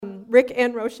Rick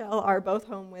and Rochelle are both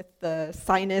home with the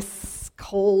sinus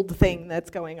cold thing that's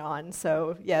going on.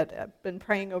 So, yeah, I've been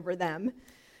praying over them.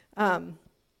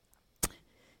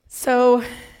 So,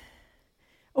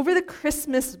 over the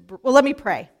Christmas, well, let me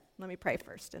pray. Let me pray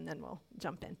first, and then we'll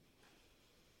jump in.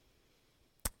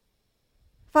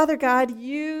 Father God,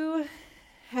 you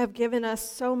have given us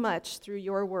so much through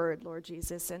your word, Lord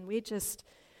Jesus, and we just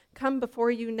come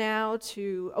before you now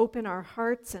to open our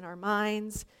hearts and our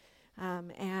minds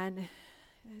and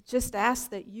just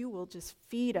ask that you will just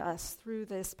feed us through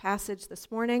this passage this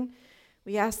morning.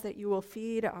 We ask that you will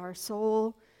feed our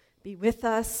soul, be with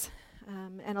us,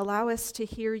 and allow us to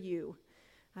hear you.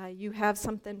 You have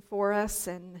something for us,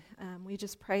 and we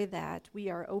just pray that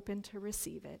we are open to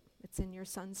receive it. It's in your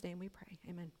Son's name we pray.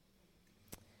 Amen.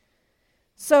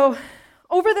 So,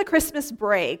 over the Christmas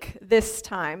break this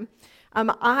time,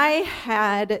 I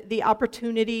had the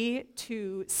opportunity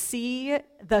to see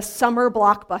the summer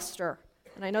blockbuster.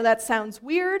 And I know that sounds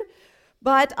weird,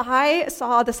 but I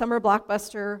saw the summer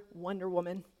blockbuster Wonder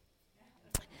Woman.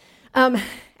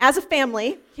 As a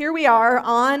family, here we are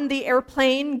on the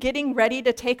airplane getting ready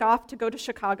to take off to go to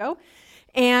Chicago,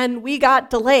 and we got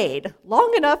delayed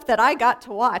long enough that I got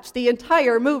to watch the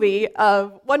entire movie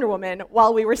of Wonder Woman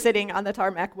while we were sitting on the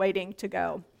tarmac waiting to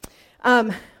go.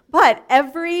 But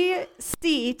every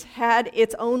seat had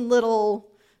its own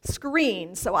little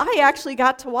screen, so I actually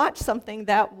got to watch something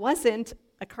that wasn't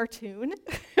a cartoon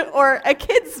or a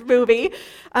kid's movie,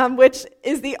 which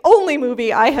is the only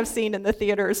movie I have seen in the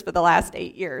theaters for the last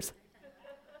 8 years.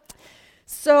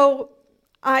 So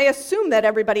I assume that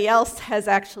everybody else has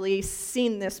actually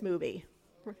seen this movie.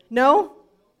 No?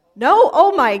 No?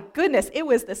 Oh my goodness, it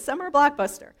was the summer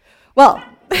blockbuster. Well,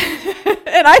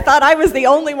 and I thought I was the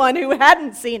only one who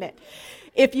hadn't seen it.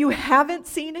 If you haven't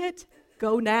seen it,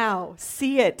 go now.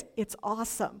 See it. It's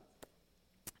awesome.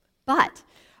 But,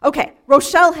 okay,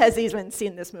 Rochelle has even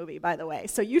seen this movie, by the way,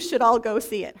 so you should all go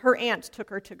see it. Her aunt took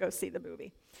her to go see the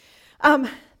movie.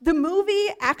 The movie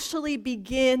actually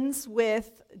begins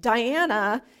with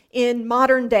Diana in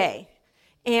modern day,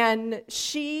 and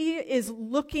she is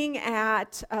looking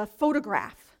at a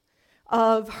photograph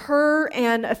of her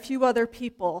and a few other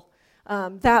people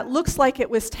that looks like it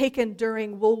was taken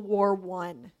during World War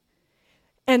I.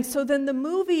 And so then the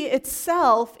movie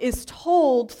itself is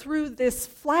told through this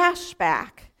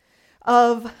flashback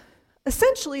of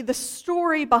essentially the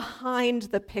story behind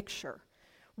the picture,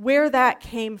 where that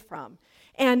came from.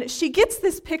 And she gets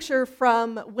this picture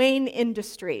from Wayne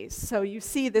Industries, so you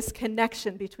see this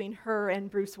connection between her and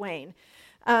Bruce Wayne.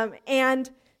 And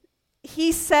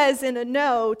he says in a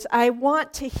note, "I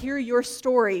want to hear your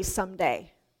story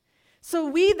someday." So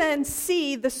we then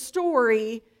see the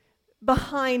story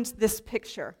behind this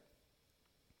picture.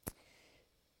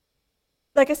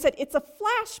 Like I said, it's a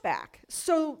flashback.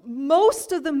 So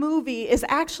most of the movie is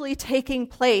actually taking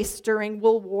place during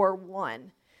World War I.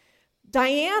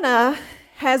 Diana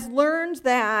has learned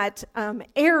that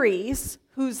Ares,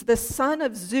 who's the son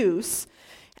of Zeus,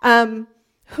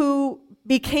 who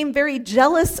became very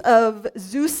jealous of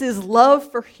Zeus's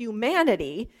love for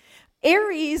humanity,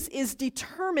 Ares is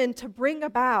determined to bring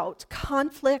about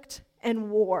conflict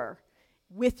and war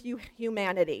with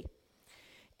humanity.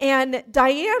 And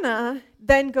Diana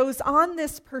then goes on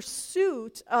this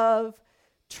pursuit of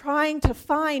trying to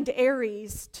find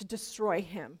Ares to destroy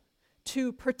him,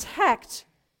 to protect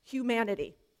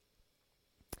humanity.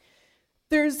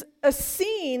 There's a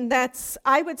scene that's,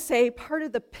 I would say, part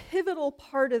of the pivotal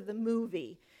part of the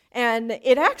movie. And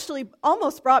it actually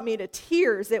almost brought me to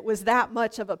tears. It was that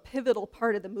much of a pivotal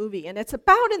part of the movie. And it's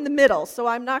about in the middle, so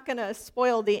I'm not going to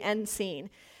spoil the end scene.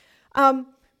 But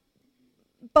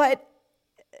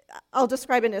I'll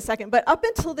describe it in a second. But up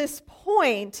until this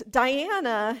point,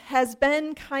 Diana has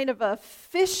been kind of a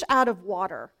fish out of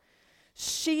water.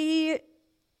 She,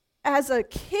 as a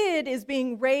kid, is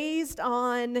being raised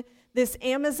on this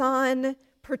Amazon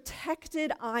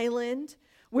protected island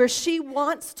where she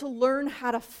wants to learn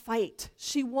how to fight.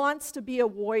 She wants to be a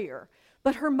warrior.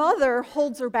 But her mother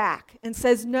holds her back and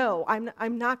says, "No,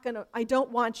 I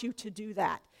don't want you to do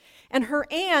that." And her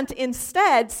aunt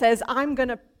instead says, "I'm going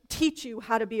to teach you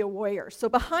how to be a warrior." So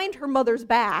behind her mother's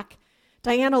back,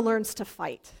 Diana learns to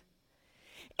fight.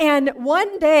 And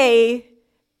one day,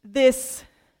 this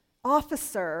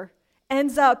officer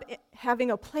ends up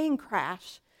having a plane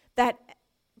crash that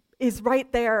is right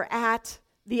there at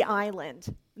the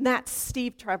island. And that's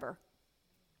Steve Trevor.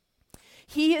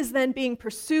 He is then being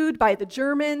pursued by the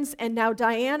Germans, and now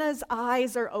Diana's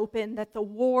eyes are open that the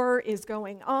war is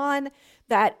going on,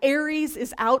 that Ares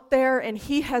is out there, and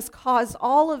he has caused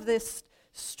all of this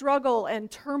struggle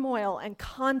and turmoil and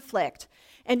conflict.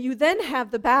 And you then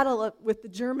have the battle with the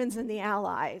Germans and the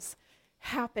Allies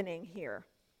happening here.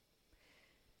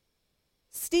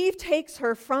 Steve takes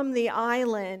her from the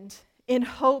island in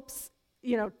hopes,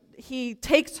 he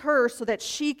takes her so that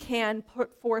she can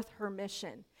put forth her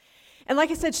mission. And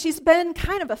like I said, she's been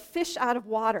kind of a fish out of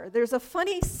water. There's a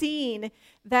funny scene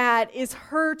that is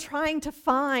her trying to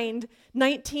find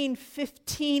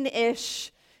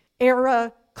 1915-ish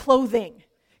era clothing,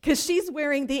 because she's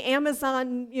wearing the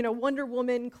Amazon, Wonder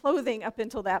Woman clothing up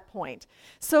until that point.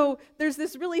 So there's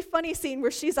this really funny scene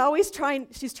where she's trying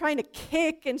to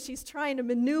kick and she's trying to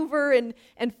maneuver and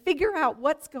figure out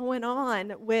what's going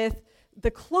on with the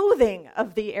clothing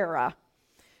of the era.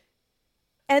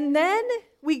 And then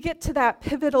we get to that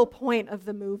pivotal point of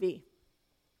the movie.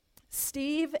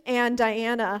 Steve and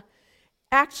Diana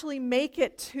actually make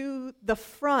it to the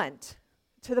front,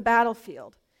 to the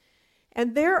battlefield.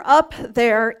 And they're up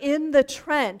there in the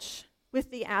trench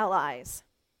with the Allies.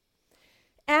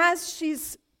 As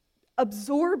she's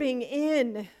absorbing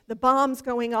in the bombs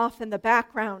going off in the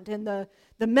background and the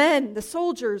men, the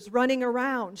soldiers running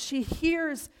around, she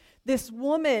hears this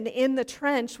woman in the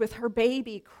trench with her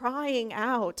baby crying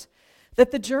out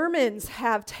that the Germans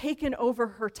have taken over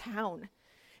her town.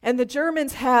 And the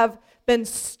Germans have been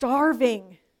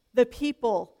starving the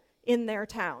people in their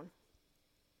town.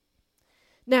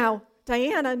 Now,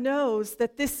 Diana knows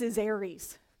that this is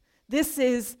Ares. This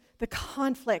is the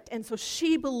conflict, and so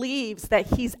she believes that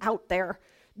he's out there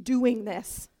doing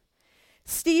this.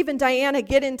 Steve and Diana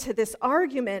get into this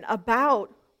argument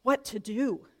about what to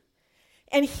do.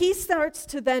 And he starts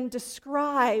to then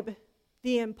describe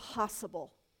the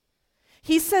impossible.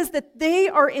 He says that they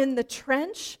are in the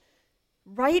trench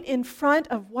right in front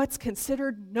of what's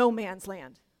considered no man's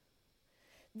land.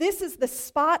 This is the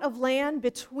spot of land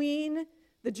between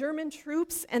the German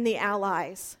troops and the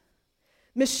Allies.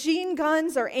 Machine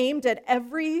guns are aimed at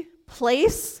every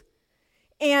place,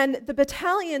 and the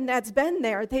battalion that's been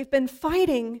there, they've been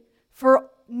fighting for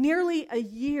nearly a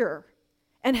year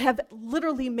and have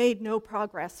literally made no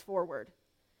progress forward.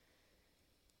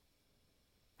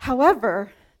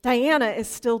 However, Diana is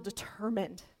still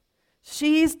determined.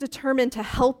 She's determined to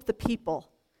help the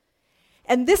people.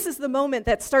 And this is the moment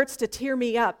that starts to tear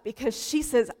me up, because she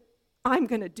says, I'm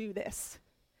going to do this.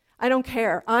 I don't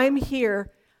care. I'm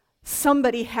here.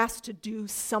 Somebody has to do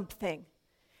something.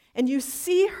 And you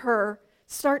see her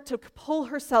start to pull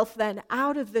herself then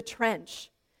out of the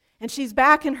trench. And she's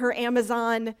back in her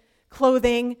Amazon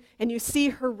clothing, and you see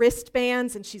her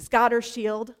wristbands, and she's got her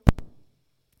shield.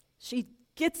 She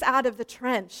gets out of the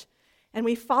trench, and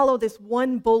we follow this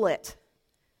one bullet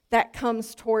that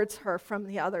comes towards her from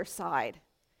the other side,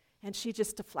 and she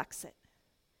just deflects it.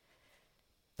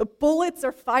 The bullets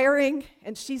are firing,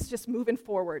 and she's just moving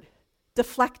forward,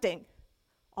 deflecting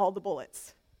all the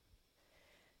bullets.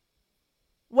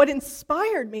 What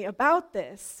inspired me about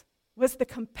this was the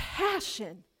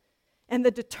compassion and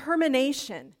the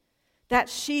determination that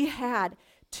she had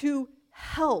to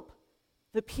help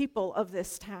the people of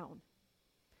this town.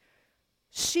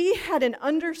 She had an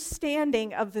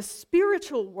understanding of the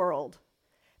spiritual world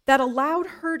that allowed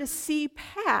her to see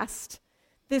past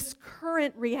this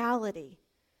current reality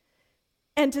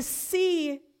and to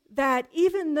see that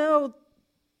even though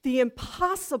the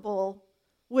impossible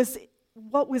was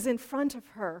what was in front of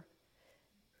her,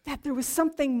 that there was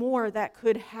something more that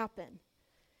could happen.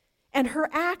 And her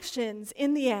actions,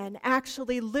 in the end,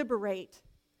 actually liberate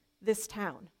this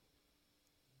town.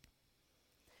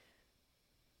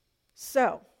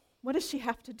 So, what does she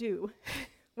have to do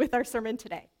with our sermon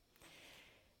today?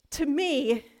 To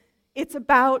me, it's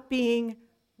about being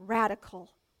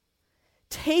radical,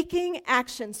 taking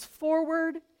actions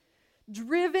forward,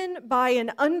 driven by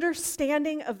an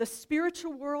understanding of the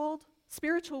spiritual world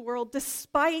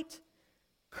despite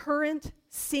current,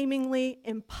 seemingly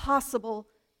impossible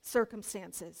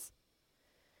circumstances.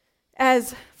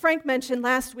 As Frank mentioned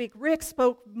last week, Rick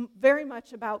spoke very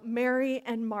much about Mary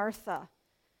and Martha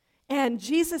and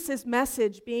Jesus'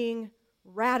 message being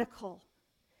radical.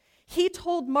 He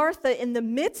told Martha in the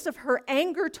midst of her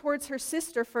anger towards her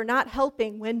sister for not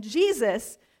helping when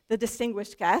Jesus, the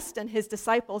distinguished guest, and his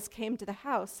disciples came to the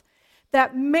house,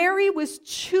 that Mary was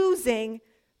choosing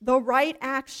the right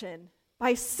action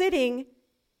by sitting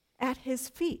at his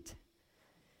feet.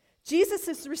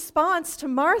 Jesus' response to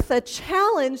Martha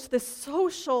challenged the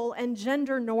social and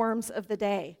gender norms of the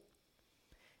day.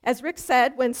 As Rick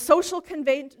said, when social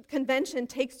convention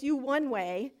takes you one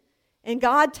way and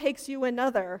God takes you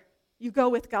another, you go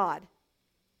with God.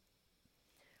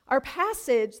 Our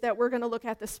passage that we're going to look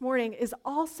at this morning is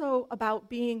also about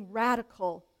being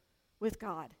radical with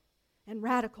God and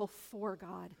radical for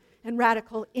God and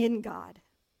radical in God.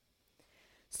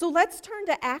 So let's turn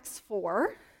to Acts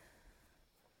 4.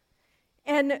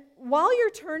 And while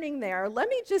you're turning there, let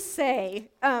me just say,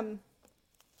 Rick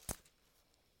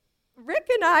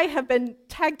and I have been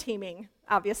tag teaming,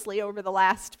 obviously, over the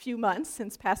last few months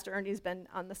since Pastor Ernie's been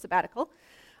on the sabbatical.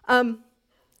 And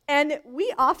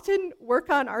we often work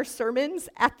on our sermons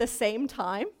at the same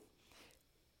time,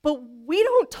 but we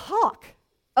don't talk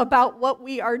about what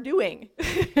we are doing.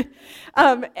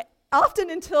 Often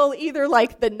until either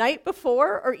like the night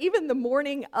before or even the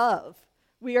morning of,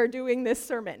 we are doing this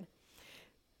sermon.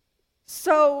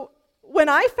 So when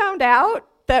I found out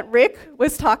that Rick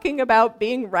was talking about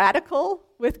being radical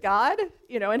with God,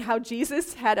 and how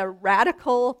Jesus had a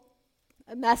radical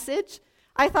message,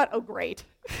 I thought, oh, great.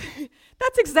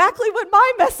 That's exactly what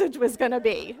my message was going to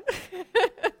be.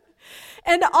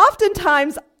 And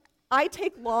oftentimes, I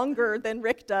take longer than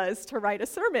Rick does to write a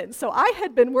sermon. So I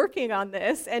had been working on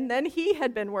this, and then he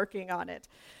had been working on it.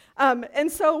 And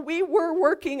so we were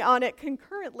working on it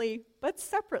concurrently, but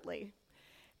separately.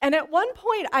 And at one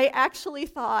point, I actually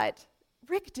thought,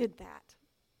 Rick did that.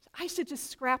 I should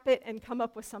just scrap it and come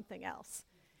up with something else.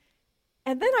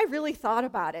 And then I really thought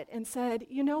about it and said,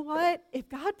 you know what? If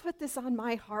God put this on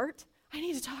my heart, I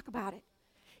need to talk about it,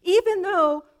 even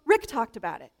though Rick talked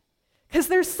about it. Because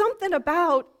there's something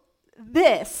about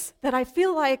this that I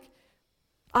feel like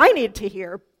I need to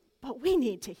hear, but we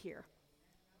need to hear.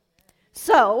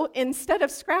 So instead of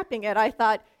scrapping it, I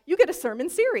thought, you get a sermon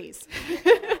series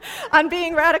on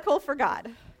being radical for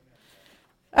God.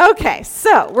 Okay,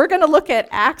 so we're going to look at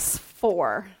Acts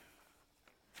 4.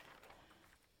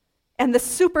 And the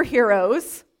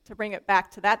superheroes, to bring it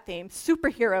back to that theme,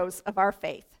 superheroes of our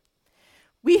faith.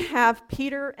 We have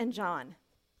Peter and John.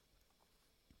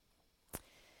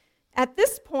 At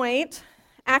this point,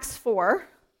 Acts 4,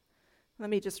 let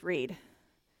me just read.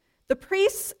 The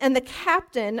priests and the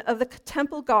captain of the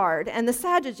temple guard and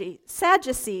the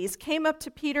Sadducees came up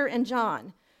to Peter and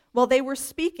John while they were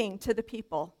speaking to the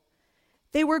people.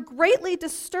 They were greatly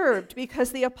disturbed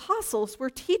because the apostles were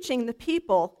teaching the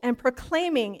people and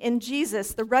proclaiming in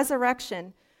Jesus the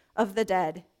resurrection of the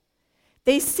dead.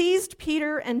 They seized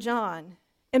Peter and John,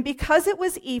 and because it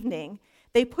was evening,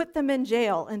 they put them in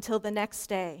jail until the next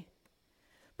day.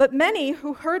 But many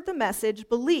who heard the message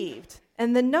believed,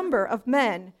 and the number of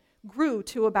men grew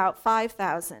to about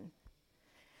 5,000.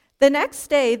 The next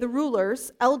day, the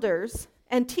rulers, elders,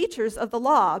 and teachers of the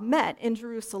law met in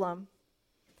Jerusalem.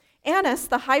 Annas,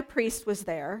 the high priest, was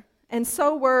there, and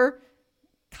so were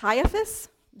Caiaphas,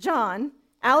 John,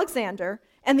 Alexander,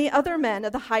 and the other men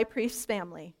of the high priest's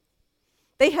family.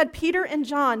 They had Peter and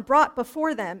John brought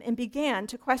before them and began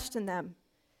to question them.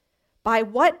 By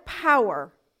what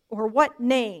power or what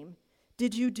name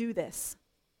did you do this?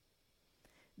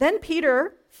 Then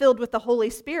Peter, filled with the Holy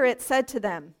Spirit, said to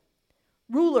them,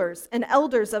 rulers and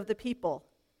elders of the people,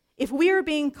 if we are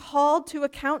being called to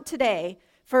account today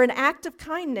for an act of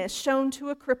kindness shown to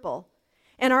a cripple,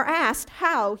 and are asked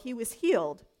how he was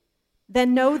healed,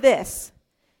 then know this,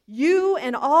 you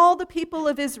and all the people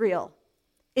of Israel,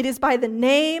 it is by the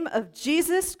name of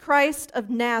Jesus Christ of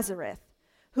Nazareth,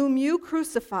 whom you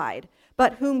crucified,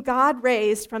 but whom God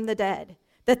raised from the dead,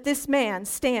 that this man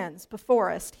stands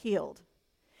before us healed.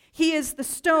 He is the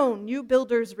stone you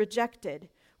builders rejected,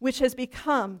 which has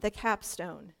become the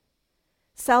capstone.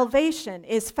 Salvation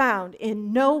is found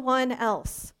in no one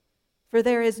else, for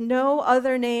there is no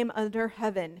other name under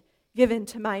heaven given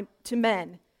to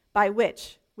men by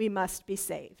which we must be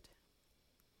saved.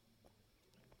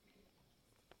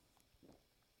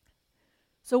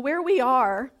 So where we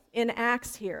are in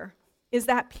Acts here is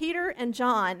that Peter and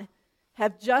John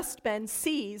have just been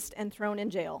seized and thrown in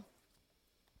jail.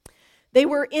 They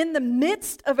were in the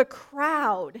midst of a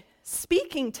crowd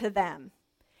speaking to them,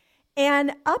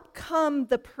 and up come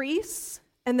the priests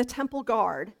and the temple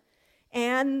guard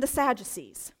and the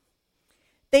Sadducees.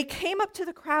 They came up to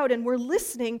the crowd and were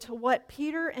listening to what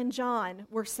Peter and John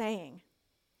were saying.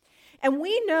 And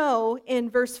we know in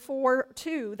verse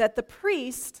 4:2 that the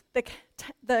priest, the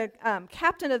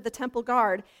captain of the temple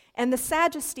guard, and the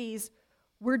Sadducees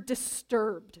were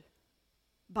disturbed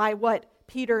by what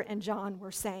Peter and John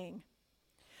were saying.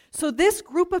 So this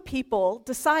group of people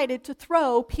decided to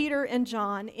throw Peter and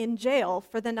John in jail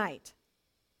for the night.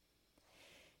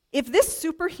 If this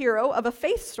superhero of a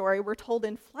faith story were told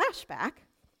in flashback,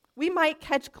 we might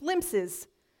catch glimpses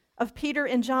of Peter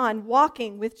and John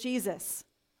walking with Jesus,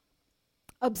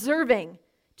 observing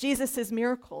Jesus'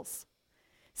 miracles,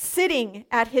 sitting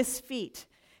at his feet,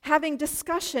 having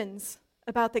discussions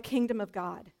about the kingdom of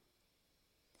God.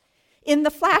 In the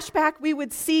flashback, we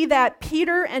would see that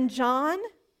Peter and John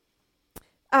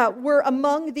were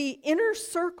among the inner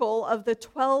circle of the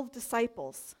 12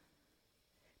 disciples.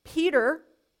 Peter,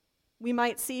 we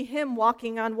might see him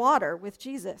walking on water with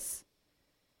Jesus.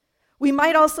 We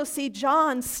might also see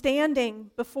John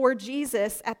standing before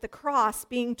Jesus at the cross,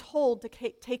 being told to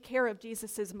take care of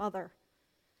Jesus' mother.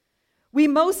 We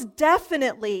most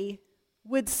definitely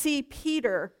would see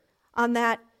Peter on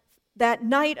that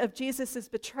night of Jesus'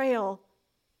 betrayal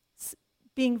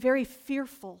being very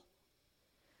fearful,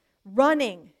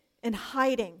 running and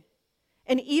hiding,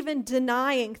 and even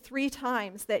denying 3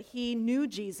 times that he knew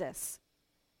Jesus.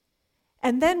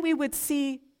 And then we would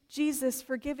see Jesus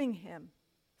forgiving him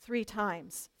 3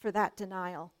 times for that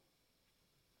denial.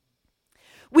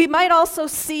 We might also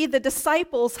see the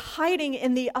disciples hiding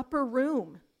in the upper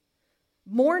room,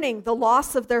 mourning the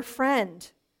loss of their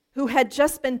friend who had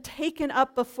just been taken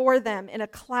up before them in a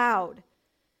cloud,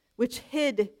 which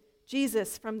hid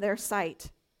Jesus from their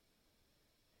sight.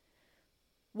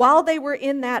 While they were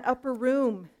in that upper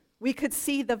room, we could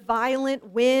see the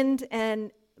violent wind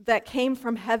that came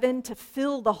from heaven to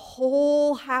fill the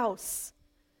whole house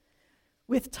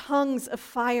with tongues of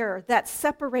fire that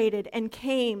separated and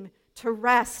came to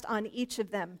rest on each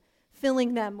of them,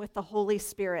 filling them with the Holy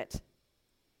Spirit.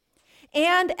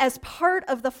 And as part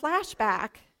of the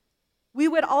flashback, we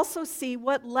would also see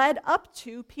what led up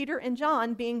to Peter and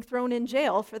John being thrown in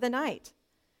jail for the night,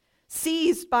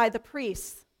 seized by the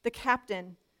priests, the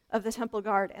captain of the temple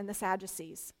guard, and the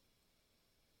Sadducees.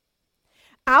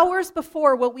 Hours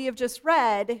before what we have just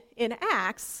read in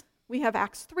Acts, we have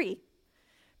Acts 3.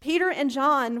 Peter and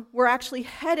John were actually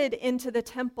headed into the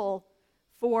temple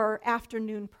for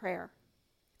afternoon prayer.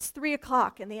 It's 3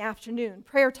 o'clock in the afternoon,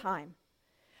 prayer time.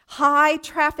 High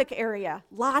traffic area,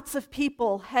 lots of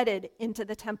people headed into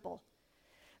the temple.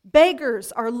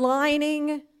 Beggars are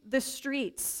lining the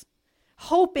streets,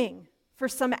 hoping for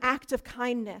some act of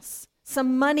kindness,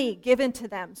 some money given to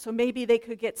them so maybe they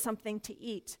could get something to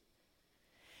eat.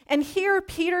 And here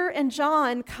Peter and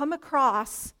John come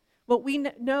across what we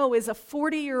know is a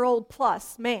 40-year-old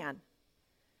plus man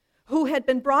who had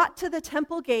been brought to the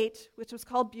temple gate, which was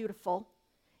called Beautiful,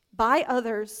 by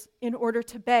others in order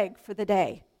to beg for the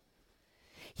day.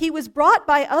 He was brought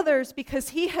by others because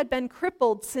he had been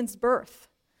crippled since birth,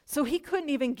 so he couldn't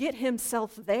even get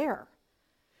himself there.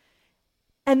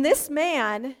 And this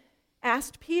man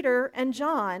asked Peter and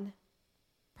John,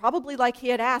 probably like he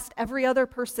had asked every other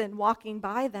person walking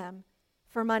by them,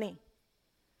 for money.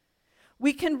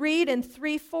 We can read in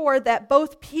 3:4 that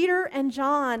both Peter and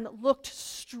John looked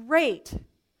straight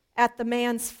at the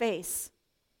man's face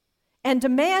and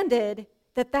demanded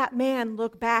that that man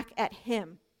look back at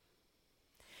him.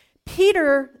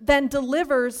 Peter then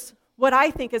delivers what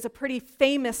I think is a pretty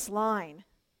famous line.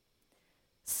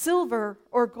 "Silver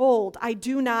or gold I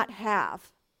do not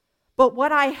have, but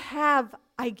what I have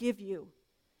I give you.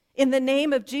 In the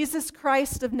name of Jesus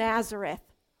Christ of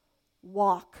Nazareth,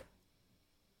 walk."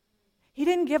 He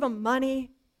didn't give him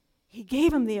money. He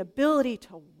gave him the ability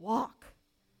to walk.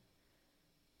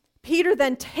 Peter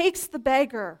then takes the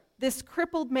beggar, this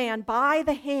crippled man, by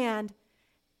the hand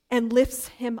and lifts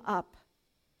him up.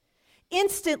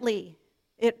 Instantly,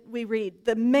 we read,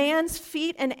 the man's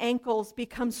feet and ankles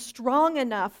become strong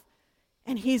enough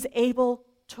and he's able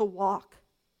to walk.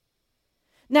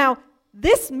 Now,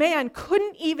 this man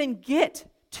couldn't even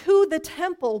get to the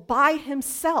temple by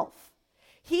himself.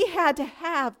 He had to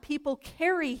have people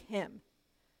carry him.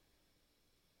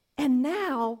 And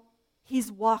now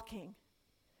he's walking.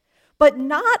 But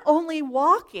not only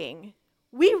walking,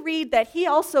 we read that he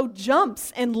also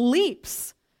jumps and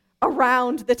leaps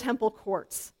around the temple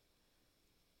courts.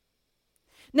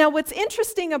 Now, what's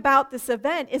interesting about this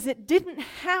event is it didn't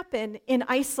happen in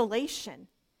isolation.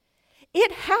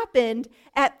 It happened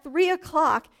at 3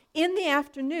 o'clock in the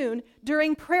afternoon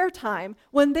during prayer time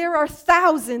when there are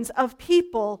thousands of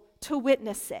people to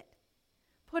witness it.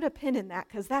 Put a pin in that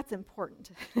because that's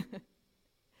important.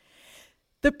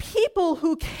 The people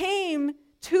who came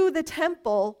to the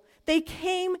temple, they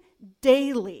came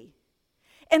daily.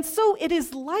 And so it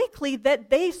is likely that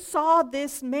they saw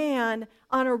this man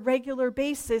on a regular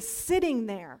basis sitting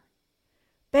there,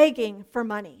 begging for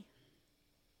money.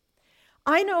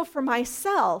 I know for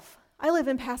myself, I live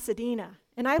in Pasadena,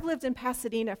 and I've lived in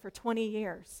Pasadena for 20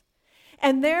 years.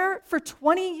 And there, for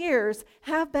 20 years,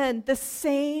 have been the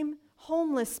same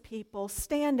homeless people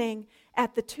standing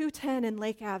at the 210 and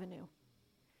Lake Avenue.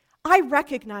 I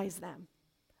recognize them.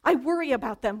 I worry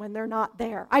about them when they're not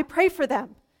there. I pray for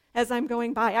them as I'm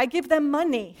going by. I give them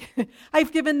money.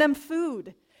 I've given them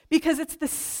food because it's the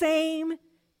same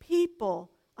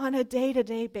people on a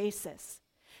day-to-day basis.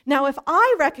 Now, if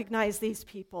I recognize these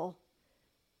people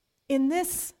in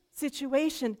this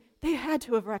situation, they had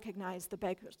to have recognized the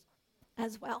beggars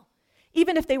as well.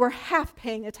 Even if they were half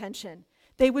paying attention,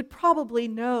 they would probably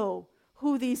know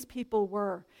who these people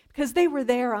were because they were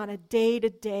there on a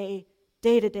day-to-day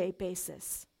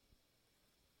basis.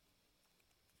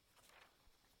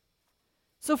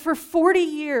 So for 40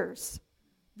 years,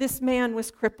 this man was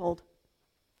crippled.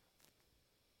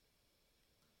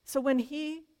 So when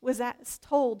he was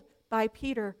told by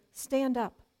Peter, stand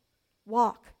up,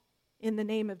 walk in the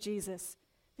name of Jesus,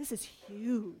 this is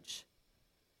huge.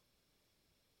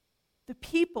 The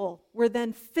people were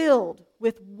then filled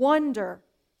with wonder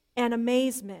and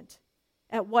amazement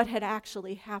at what had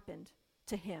actually happened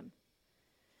to him.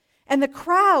 And the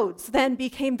crowds then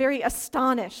became very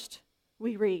astonished,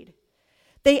 we read.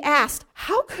 They asked,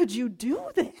 how could you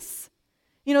do this?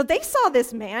 You know, they saw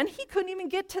this man. He couldn't even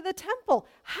get to the temple.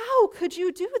 How could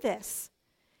you do this?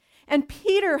 And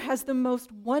Peter has the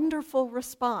most wonderful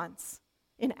response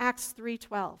in Acts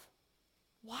 3:12.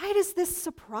 Why does this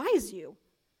surprise you?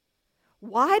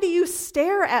 Why do you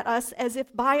stare at us as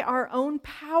if by our own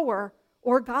power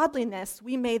or godliness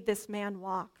we made this man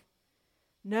walk?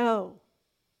 No.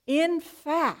 In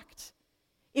fact,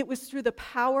 it was through the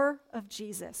power of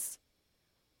Jesus.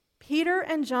 Peter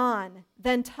and John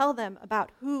then tell them about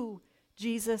who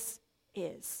Jesus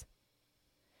is.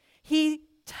 He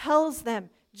tells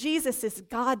them Jesus is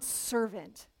God's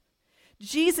servant.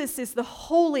 Jesus is the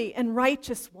holy and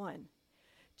righteous one.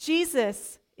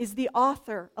 Jesus is the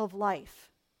author of life.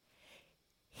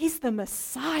 He's the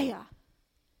Messiah.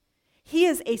 He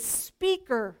is a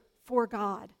speaker for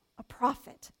God, a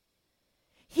prophet.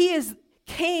 He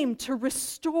came to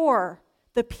restore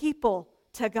the people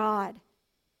to God.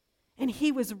 And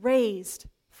he was raised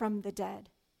from the dead.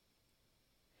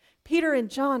 Peter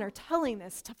and John are telling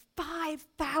this to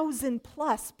 5,000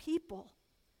 plus people.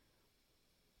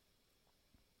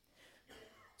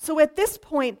 So at this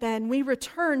point then, we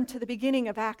return to the beginning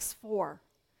of Acts 4,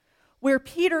 where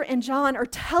Peter and John are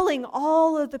telling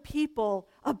all of the people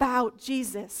about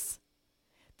Jesus,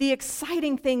 the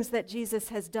exciting things that Jesus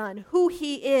has done, who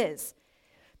he is.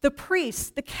 The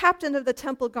priests, the captain of the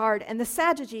temple guard, and the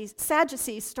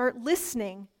Sadducees start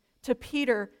listening to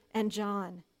Peter and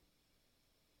John.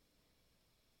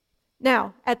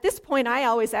 Now, at this point, I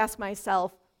always ask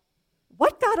myself,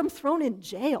 what got them thrown in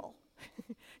jail?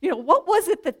 What was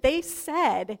it that they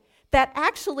said that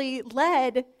actually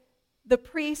led the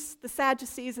priests, the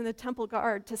Sadducees, and the temple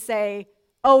guard to say,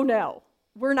 oh no,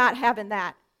 we're not having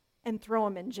that, and throw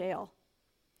them in jail?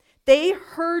 They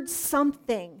heard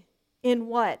something in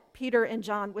what Peter and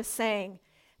John was saying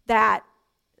that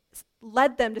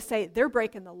led them to say they're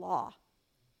breaking the law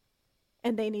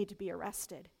and they need to be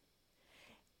arrested.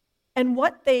 And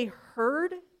what they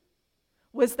heard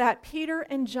was that Peter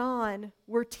and John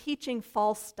were teaching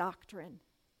false doctrine.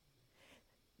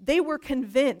 They were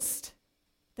convinced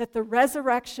that the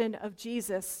resurrection of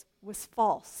Jesus was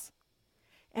false.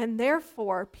 And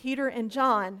therefore, Peter and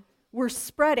John were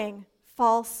spreading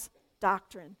false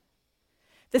doctrine.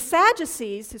 The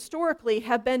Sadducees, historically,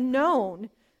 have been known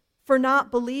for not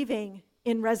believing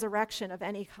in resurrection of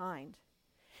any kind.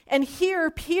 And here,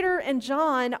 Peter and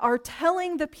John are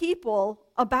telling the people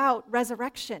about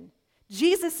resurrection,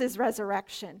 Jesus'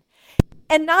 resurrection.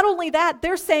 And not only that,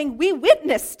 they're saying, we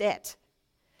witnessed it.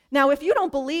 Now, if you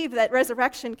don't believe that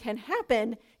resurrection can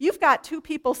happen, you've got two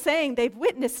people saying they've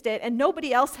witnessed it and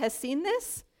nobody else has seen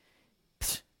this.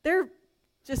 They're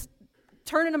just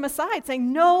turning them aside,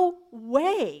 saying, no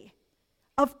way.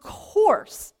 Of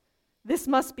course, this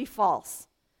must be false.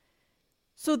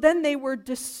 So then they were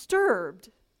disturbed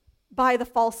by the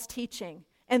false teaching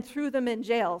and threw them in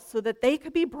jail so that they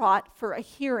could be brought for a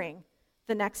hearing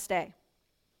the next day.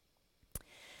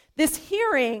 This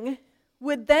hearing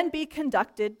would then be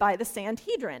conducted by the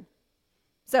Sanhedrin.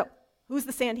 So, who's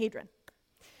the Sanhedrin?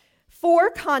 For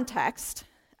context,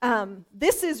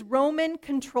 this is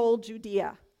Roman-controlled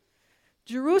Judea.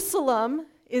 Jerusalem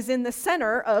is in the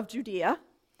center of Judea,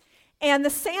 and the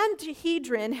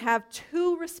Sanhedrin have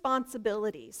two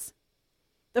responsibilities.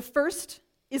 The first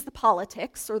is the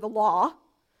politics, or the law,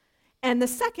 and the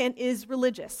second is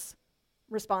religious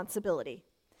responsibility,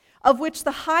 of which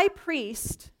the high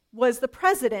priest was the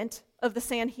president of the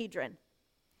Sanhedrin.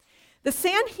 The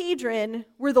Sanhedrin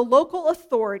were the local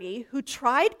authority who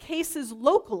tried cases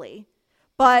locally,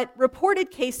 but reported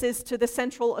cases to the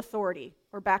central authority,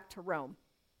 or back to Rome.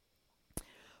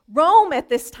 Rome at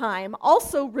this time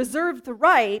also reserved the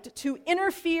right to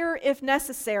interfere if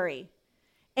necessary,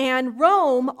 and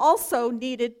Rome also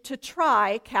needed to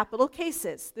try capital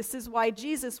cases. This is why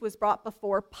Jesus was brought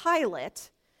before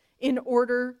Pilate in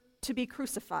order to be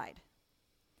crucified.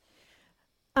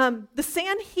 The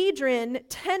Sanhedrin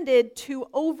tended to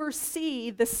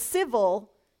oversee the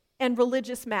civil and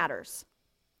religious matters,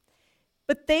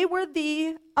 but they were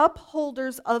the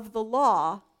upholders of the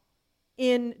law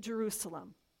in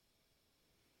Jerusalem.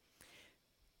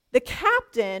 The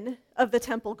captain of the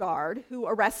temple guard who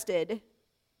arrested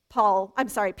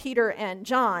Peter and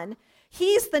John,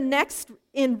 he's the next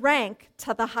in rank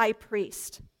to the high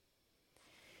priest.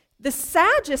 The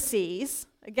Sadducees,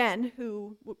 again,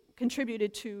 who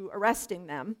contributed to arresting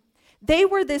them, they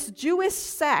were this Jewish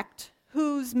sect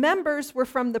whose members were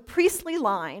from the priestly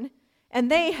line,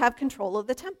 and they have control of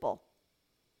the temple.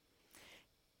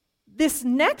 This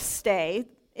next day,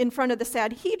 in front of the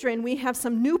Sanhedrin, we have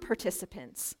some new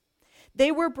participants.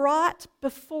 They were brought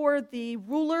before the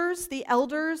rulers, the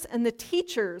elders, and the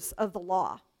teachers of the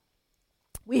law.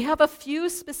 We have a few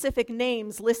specific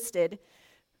names listed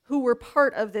who were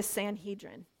part of this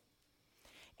Sanhedrin.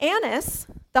 Annas,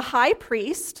 the high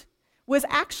priest, was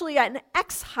actually an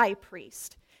ex-high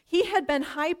priest. He had been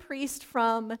high priest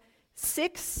from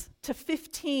 6 to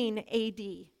 15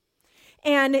 AD.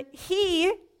 And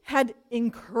he had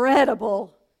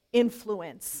incredible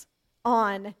influence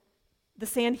on the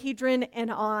Sanhedrin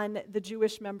and on the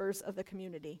Jewish members of the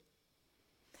community.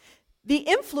 The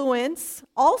influence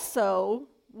also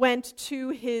went to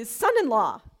his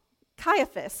son-in-law,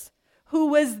 Caiaphas, who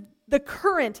was the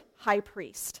current high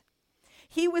priest.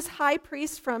 He was high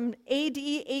priest from AD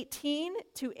 18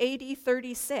 to AD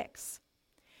 36.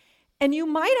 And you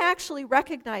might actually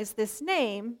recognize this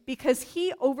name because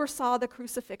he oversaw the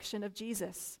crucifixion of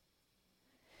Jesus.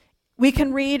 We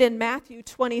can read in Matthew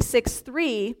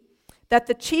 26:3 that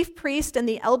the chief priest and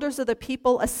the elders of the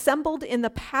people assembled in the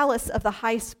palace of the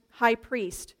high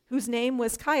priest, whose name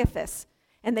was Caiaphas,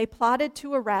 and they plotted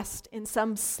to arrest in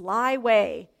some sly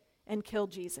way and kill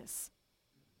Jesus.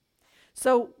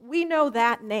 So we know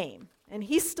that name, and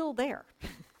he's still there.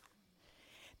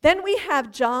 Then we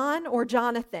have John or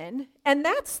Jonathan, and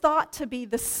that's thought to be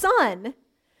the son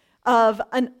of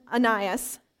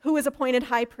Ananias, who was appointed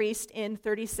high priest in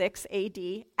 36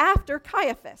 AD after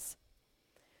Caiaphas.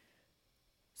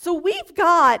 So we've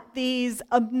got these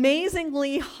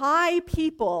amazingly high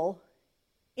people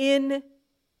in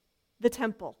the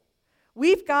temple.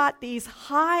 We've got these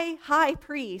high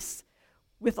priests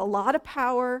with a lot of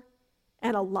power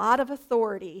and a lot of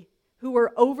authority who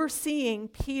are overseeing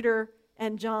Peter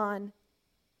and John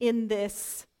in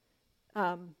this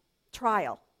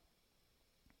trial.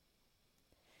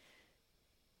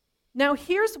 Now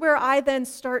here's where I then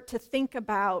start to think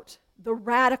about the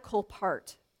radical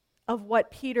part of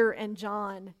what Peter and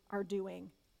John are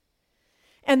doing.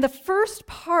 And the first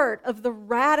part of the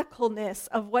radicalness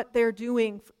of what they're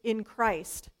doing in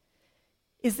Christ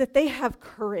is that they have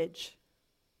courage.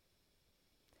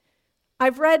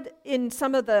 I've read in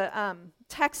some of the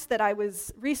texts that I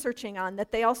was researching on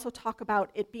that they also talk about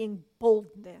it being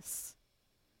boldness.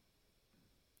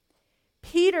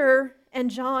 Peter and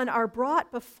John are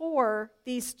brought before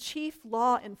these chief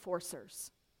law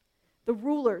enforcers, the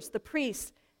rulers, the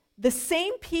priests, the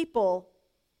same people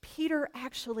Peter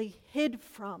actually hid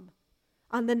from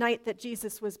on the night that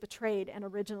Jesus was betrayed and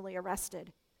originally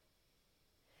arrested.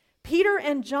 Peter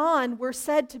and John were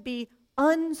said to be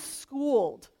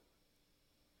unschooled,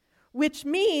 which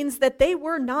means that they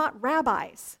were not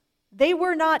rabbis. They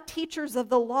were not teachers of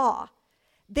the law.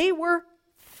 They were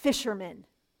fishermen.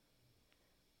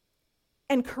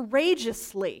 And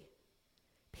courageously,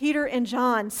 Peter and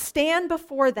John stand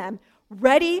before them,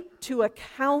 ready to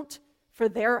account for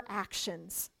their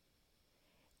actions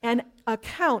and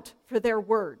account for their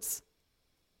words.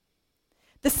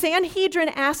 The Sanhedrin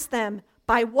asked them,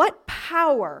 "By what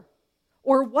power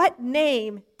or what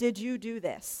name did you do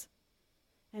this?"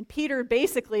 And Peter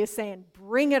basically is saying,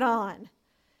 "Bring it on."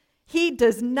 He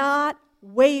does not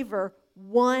waver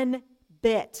one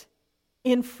bit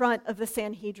in front of the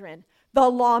Sanhedrin, the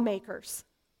lawmakers,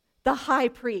 the high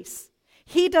priests.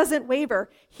 He doesn't waver.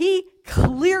 He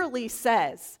clearly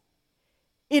says,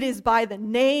 "It is by the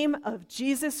name of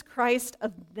Jesus Christ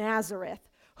of Nazareth,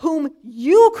 whom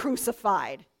you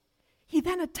crucified." He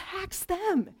then attacks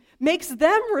them, makes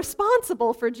them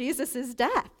responsible for Jesus'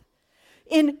 death.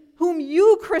 "In whom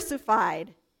you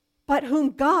crucified, but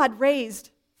whom God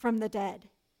raised from the dead."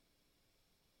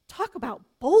 Talk about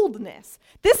boldness.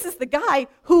 This is the guy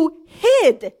who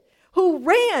hid, who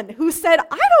ran, who said,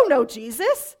 "I don't know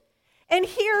Jesus." And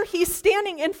here he's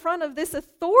standing in front of this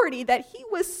authority that he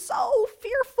was so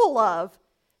fearful of,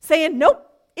 saying, "Nope,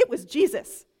 it was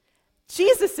Jesus.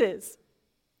 Jesus'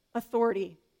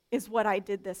 authority is what I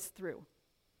did this through."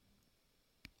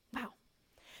 Wow.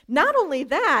 Not only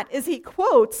that, is he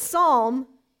quotes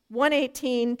Psalm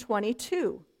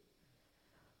 1:18-22.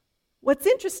 What's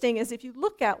interesting is if you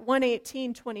look at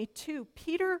 1:18-22,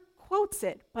 Peter quotes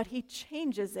it, but he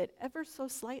changes it ever so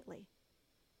slightly.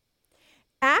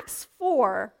 Acts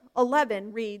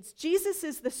 4:11 reads, Jesus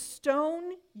is the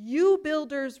stone you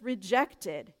builders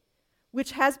rejected,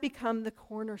 which has become the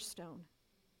cornerstone.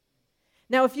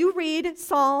 Now, if you read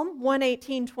Psalm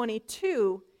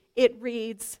 1:18-22, it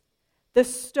reads, the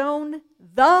stone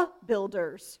the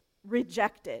builders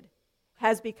rejected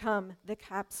has become the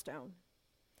capstone.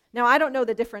 Now, I don't know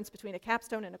the difference between a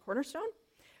capstone and a cornerstone,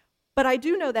 but I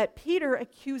do know that Peter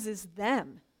accuses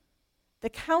them, the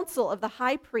council of the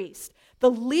high priest, the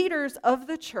leaders of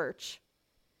the church,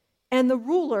 and the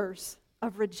rulers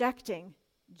of rejecting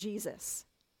Jesus.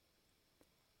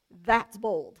 That's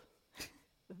bold.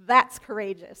 That's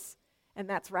courageous, and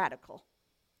that's radical.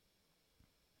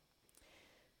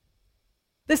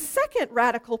 The second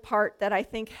radical part that I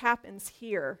think happens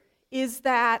here is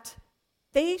that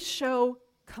they show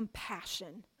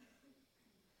compassion.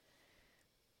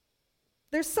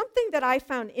 There's something that I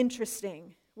found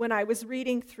interesting when I was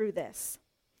reading through this.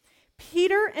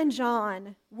 Peter and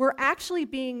John were actually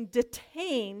being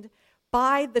detained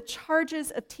by the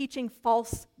charges of teaching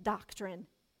false doctrine.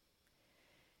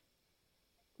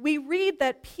 We read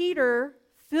that Peter,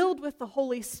 filled with the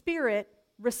Holy Spirit,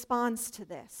 responds to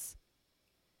this.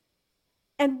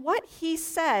 And what he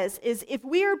says is, if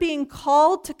we are being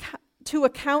called to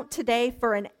account today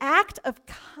for an act of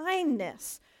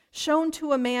kindness shown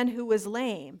to a man who was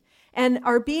lame, and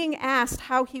are being asked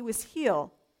how he was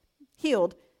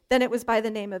healed, then it was by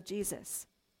the name of Jesus.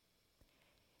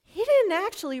 He didn't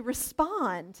actually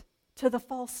respond to the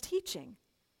false teaching.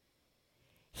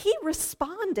 He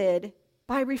responded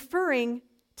by referring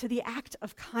to the act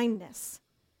of kindness,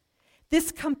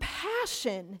 this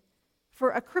compassion for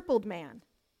a crippled man.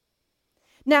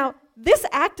 Now, this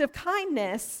act of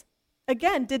kindness,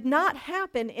 again, did not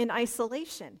happen in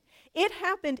isolation. It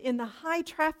happened in the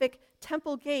high-traffic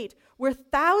temple gate where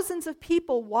thousands of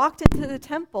people walked into the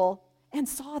temple and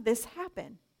saw this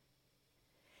happen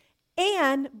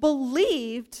and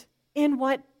believed in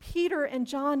what Peter and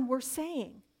John were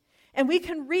saying. And we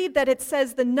can read that it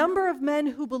says the number of men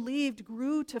who believed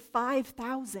grew to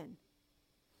 5,000.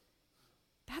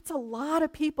 That's a lot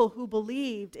of people who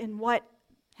believed in what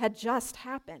had just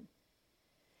happened.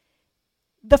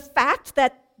 The fact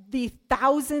that the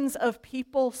thousands of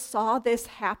people saw this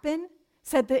happen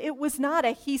said that it was not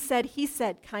a he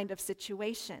said kind of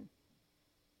situation.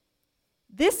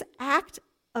 This act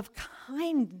of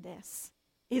kindness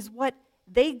is what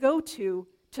they go to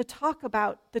talk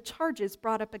about the charges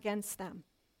brought up against them.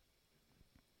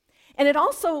 And it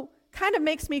also kind of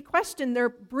makes me question their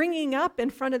bringing up in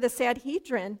front of the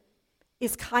Sanhedrin,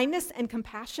 is kindness and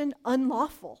compassion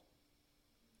unlawful?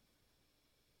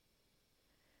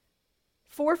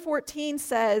 4:14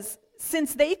 says,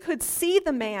 since they could see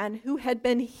the man who had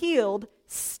been healed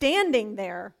standing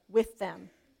there with them.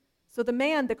 So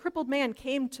the crippled man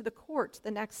came to the court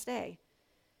the next day.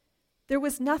 There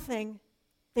was nothing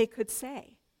they could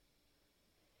say.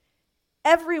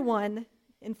 Everyone,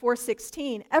 in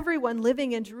 4:16, everyone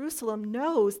living in Jerusalem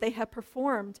knows they have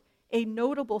performed a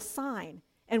notable sign,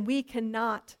 and we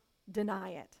cannot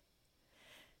deny it.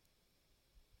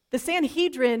 The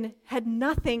Sanhedrin had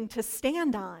nothing to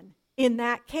stand on in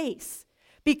that case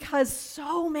because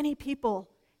so many people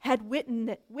had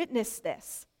witnessed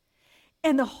this.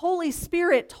 And the Holy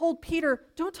Spirit told Peter,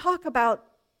 don't talk about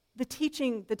the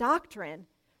teaching, the doctrine.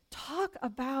 Talk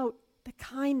about the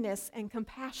kindness and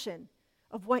compassion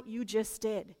of what you just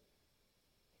did.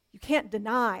 You can't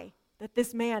deny that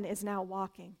this man is now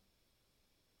walking.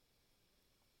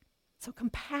 So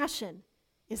compassion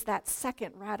is that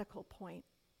second radical point.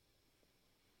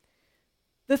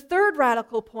 The third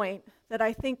radical point that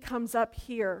I think comes up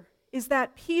here is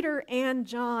that Peter and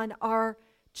John are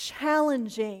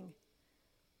challenging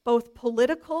both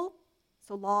political,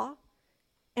 so law,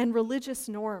 and religious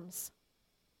norms.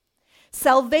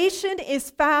 Salvation is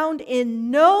found in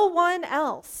no one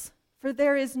else, for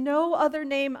there is no other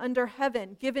name under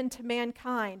heaven given to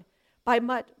mankind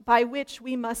by which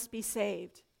we must be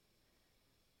saved.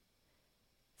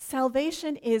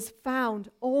 Salvation is found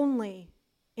only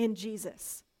in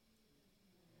Jesus.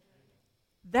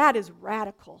 That is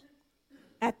radical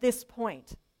at this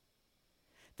point.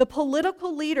 The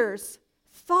political leaders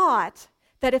thought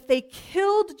that if they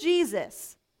killed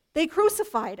Jesus, they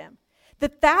crucified him,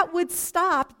 that would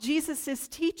stop Jesus'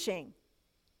 teaching.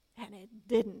 And it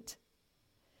didn't.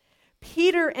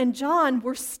 Peter and John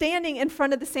were standing in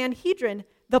front of the Sanhedrin,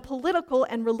 the political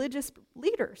and religious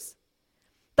leaders.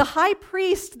 The high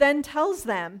priest then tells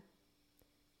them,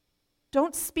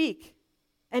 don't speak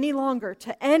any longer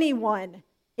to anyone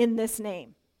in this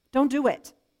name. Don't do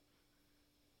it.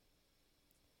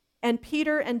 And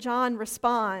Peter and John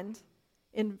respond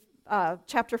in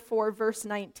chapter 4, verse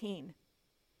 19.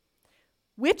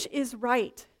 Which is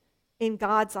right in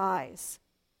God's eyes,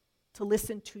 to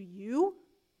listen to you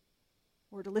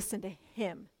or to listen to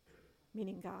him,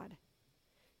 meaning God?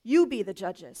 You be the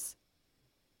judges.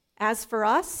 As for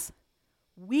us,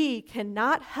 we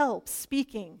cannot help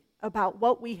speaking about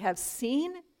what we have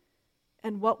seen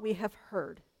and what we have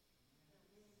heard.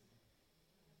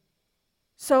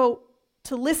 So,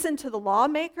 to listen to the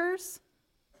lawmakers,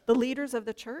 the leaders of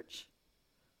the church,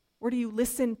 or do you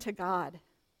listen to God?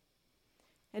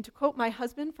 And to quote my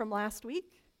husband from last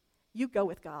week, you go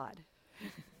with God.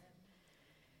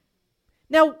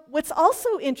 Now, what's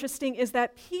also interesting is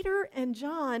that Peter and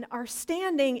John are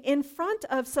standing in front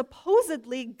of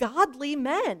supposedly godly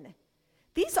men.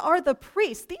 These are the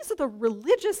priests. These are the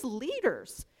religious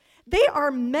leaders. They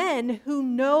are men who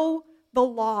know the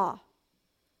law.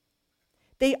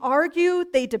 They argue,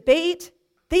 they debate,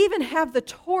 they even have the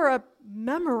Torah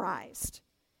memorized.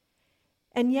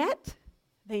 And yet,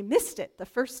 they missed it the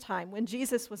first time when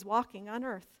Jesus was walking on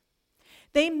earth.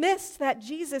 They missed that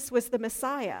Jesus was the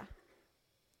Messiah.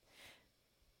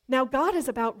 Now, God is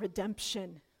about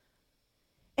redemption,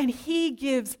 and he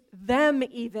gives them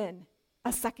even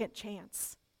a second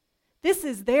chance. This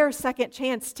is their second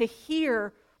chance to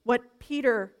hear what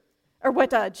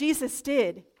Jesus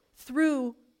did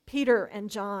through Peter and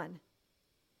John.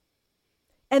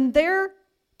 And there,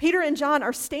 Peter and John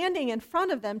are standing in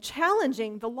front of them,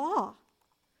 challenging the law,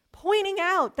 pointing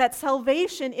out that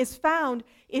salvation is found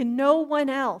in no one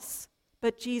else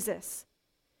but Jesus,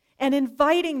 and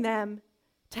inviting them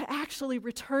to actually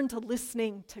return to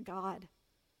listening to God.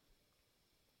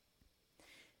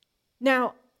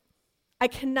 Now, I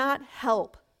cannot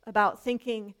help about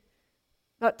thinking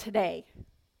about today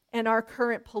and our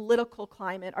current political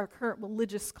climate, our current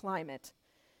religious climate,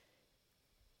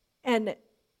 and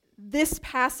this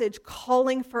passage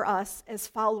calling for us as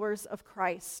followers of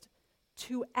Christ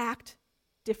to act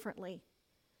differently,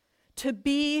 to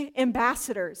be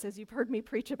ambassadors, as you've heard me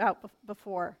preach about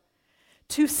before,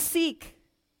 to seek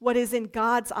what is in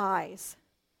God's eyes,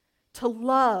 to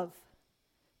love,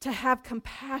 to have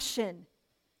compassion,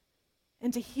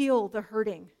 and to heal the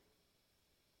hurting.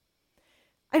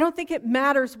 I don't think it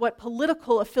matters what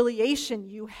political affiliation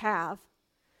you have,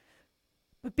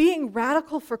 but being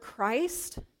radical for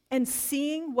Christ and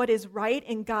seeing what is right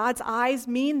in God's eyes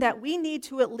mean that we need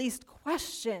to at least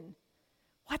question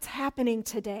what's happening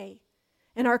today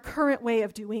in our current way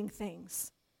of doing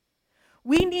things.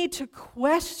 We need to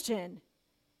question,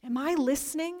 am I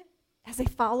listening as a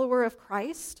follower of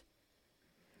Christ?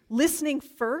 Listening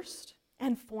first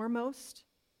and foremost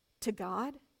to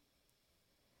God?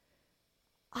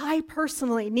 I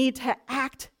personally need to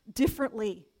act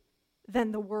differently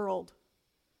than the world.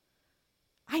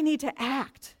 I need to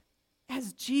act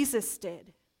as Jesus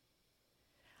did.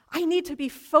 I need to be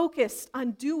focused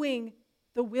on doing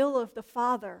the will of the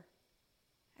Father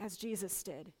as Jesus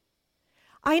did.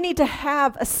 I need to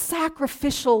have a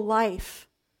sacrificial life.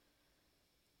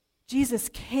 Jesus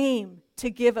came to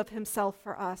give of himself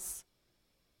for us.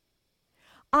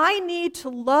 I need to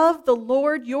love the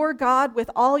Lord your God with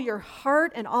all your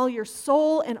heart and all your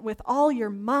soul and with all your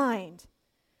mind.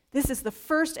 This is the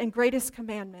first and greatest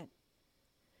commandment.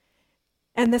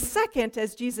 And the second,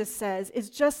 as Jesus says, is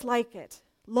just like it.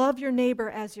 Love your neighbor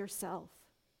as yourself.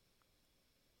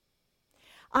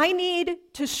 I need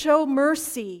to show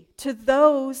mercy to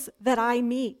those that I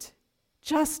meet,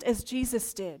 just as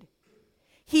Jesus did.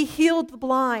 He healed the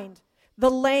blind,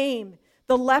 the lame,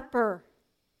 the leper.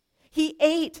 He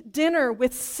ate dinner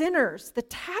with sinners, the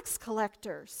tax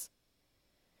collectors.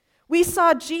 We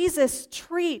saw Jesus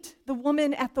treat the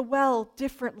woman at the well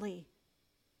differently.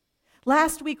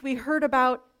 Last week we heard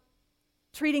about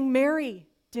treating Mary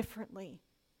differently.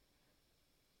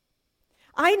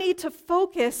 I need to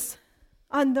focus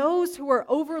on those who are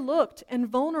overlooked and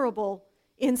vulnerable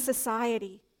in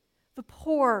society, the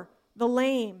poor, the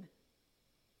lame.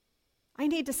 I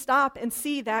need to stop and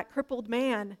see that crippled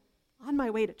man on my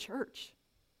way to church.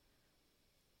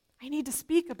 I need to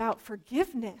speak about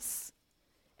forgiveness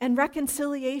and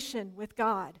reconciliation with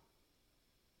God.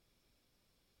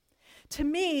 To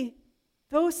me,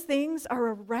 those things are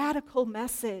a radical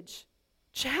message,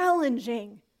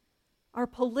 challenging our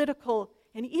political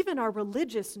and even our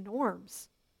religious norms.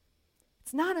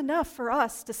 It's not enough for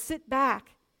us to sit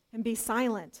back and be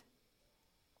silent.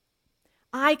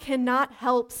 I cannot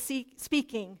help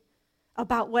speaking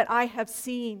about what I have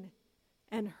seen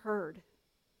and heard.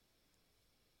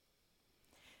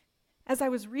 As I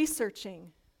was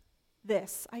researching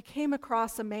this, I came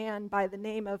across a man by the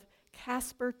name of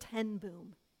Casper ten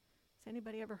Boom. Has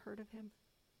anybody ever heard of him?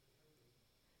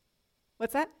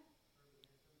 What's that?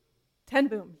 Ten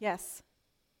Boom, yes.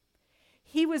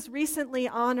 He was recently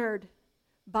honored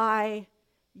by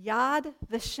Yad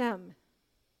Vashem.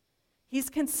 He's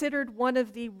considered one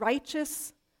of the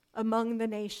righteous among the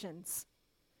nations.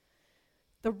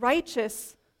 The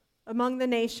righteous among the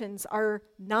nations are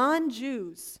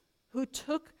non-Jews who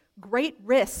took great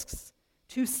risks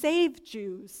to save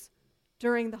Jews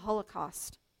during the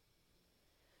Holocaust.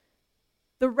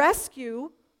 The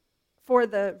rescue for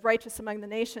the righteous among the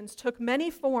nations took many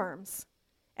forms,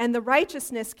 and the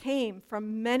righteousness came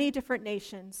from many different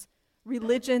nations,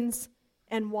 religions,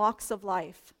 and walks of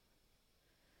life.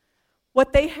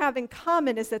 What they have in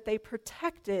common is that they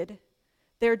protected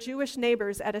their Jewish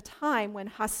neighbors at a time when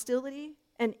hostility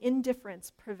and indifference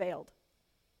prevailed.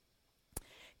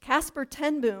 Casper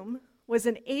ten Boom was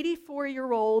an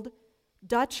 84-year-old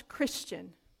Dutch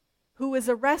Christian who was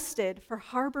arrested for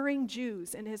harboring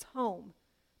Jews in his home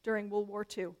during World War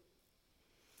II.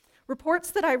 Reports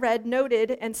that I read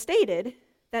noted and stated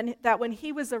that when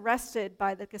he was arrested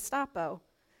by the Gestapo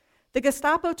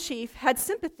chief had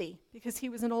sympathy because he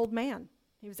was an old man.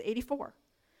 He was 84.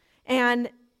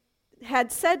 And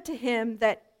had said to him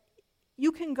that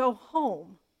you can go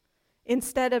home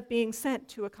instead of being sent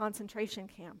to a concentration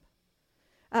camp,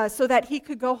 so that he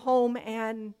could go home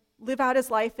and live out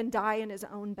his life and die in his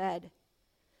own bed.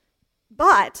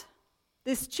 But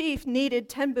this chief needed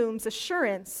ten Boom's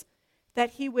assurance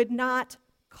that he would not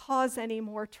cause any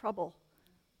more trouble.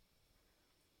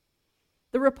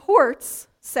 The reports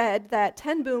said that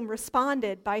ten Boom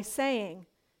responded by saying,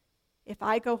 "If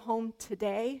I go home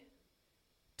today,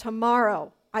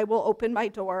 tomorrow I will open my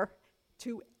door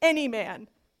to any man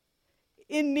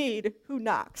in need who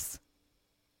knocks."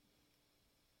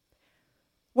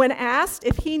 When asked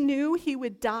if he knew he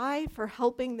would die for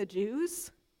helping the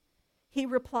Jews, he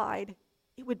replied,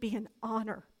 "It would be an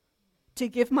honor to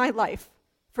give my life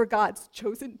for God's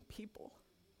chosen people."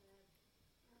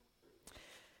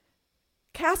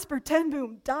 Casper ten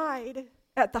Boom died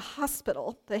at the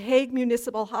hospital, the Hague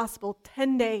Municipal Hospital,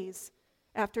 10 days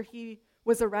after he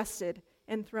was arrested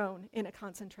and thrown in a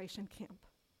concentration camp.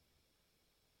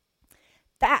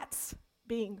 That's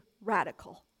being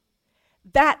radical.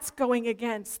 That's going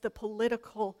against the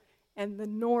political and the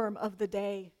norm of the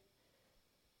day.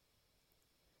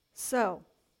 So,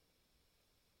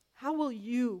 how will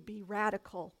you be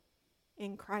radical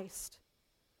in Christ?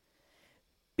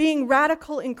 Being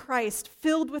radical in Christ,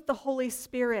 filled with the Holy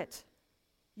Spirit,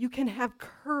 you can have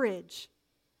courage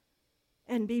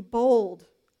and be bold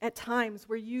at times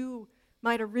where you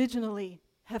might originally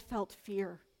have felt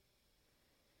fear.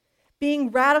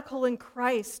 Being radical in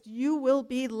Christ, you will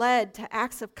be led to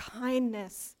acts of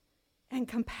kindness and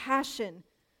compassion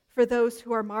for those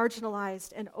who are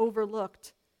marginalized and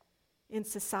overlooked in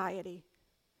society.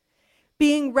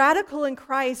 Being radical in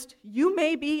Christ, you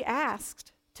may be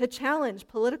asked to challenge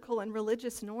political and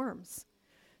religious norms,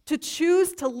 to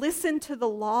choose to listen to the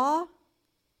law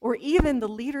or even the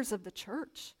leaders of the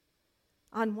church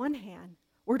on one hand,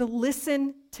 or to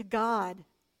listen to God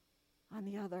on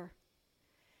the other.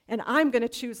 And I'm going to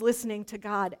choose listening to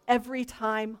God every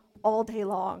time, all day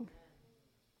long.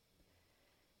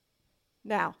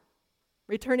 Now,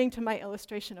 returning to my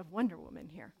illustration of Wonder Woman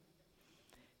here.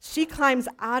 She climbs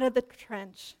out of the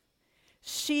trench.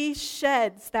 She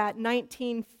sheds that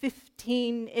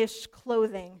 1915-ish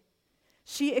clothing.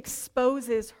 She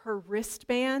exposes her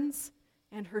wristbands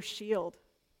and her shield.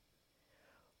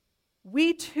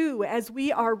 We too, as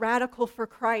we are radical for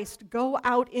Christ, go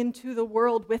out into the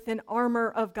world with an armor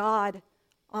of God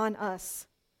on us.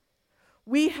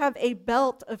 We have a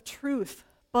belt of truth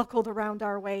buckled around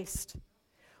our waist.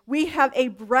 We have a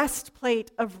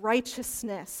breastplate of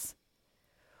righteousness.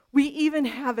 We even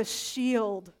have a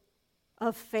shield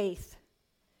of faith.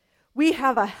 We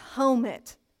have a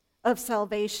helmet of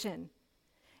salvation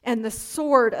and the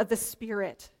sword of the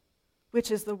Spirit, which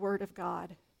is the Word of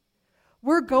God.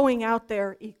 We're going out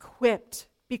there equipped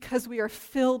because we are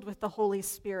filled with the Holy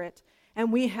Spirit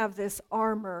and we have this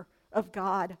armor of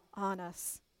God on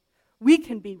us. We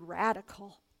can be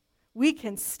radical. We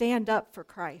can stand up for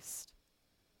Christ.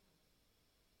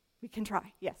 We can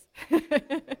try, yes.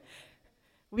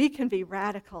 We can be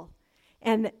radical.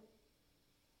 And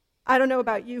I don't know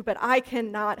about you, but I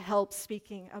cannot help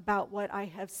speaking about what I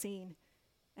have seen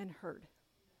and heard.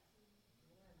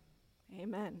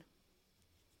 Amen.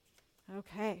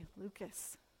 Okay,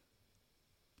 Lucas.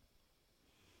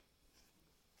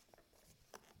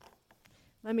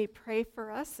 Let me pray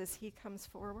for us as he comes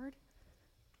forward.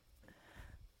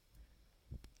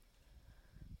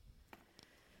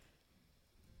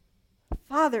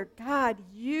 Father God,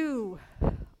 you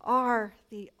are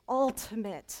the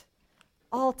ultimate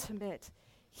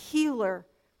healer,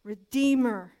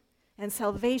 redeemer, and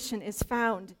salvation is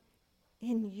found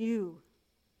in you.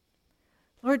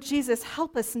 Lord Jesus,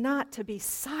 help us not to be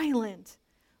silent,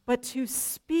 but to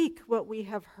speak what we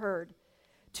have heard,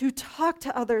 to talk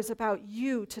to others about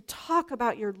you, to talk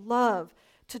about your love,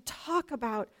 to talk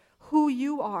about who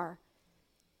you are,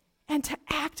 and to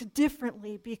act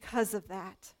differently because of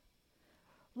that.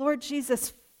 Lord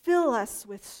Jesus, fill us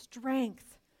with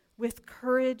strength, with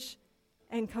courage,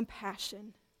 and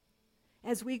compassion.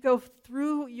 As we go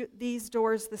through these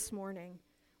doors this morning,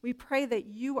 we pray that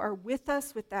you are with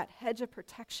us with that hedge of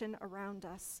protection around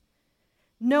us,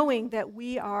 knowing that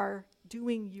we are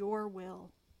doing your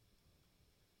will.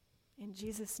 In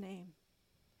Jesus' name,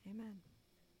 amen.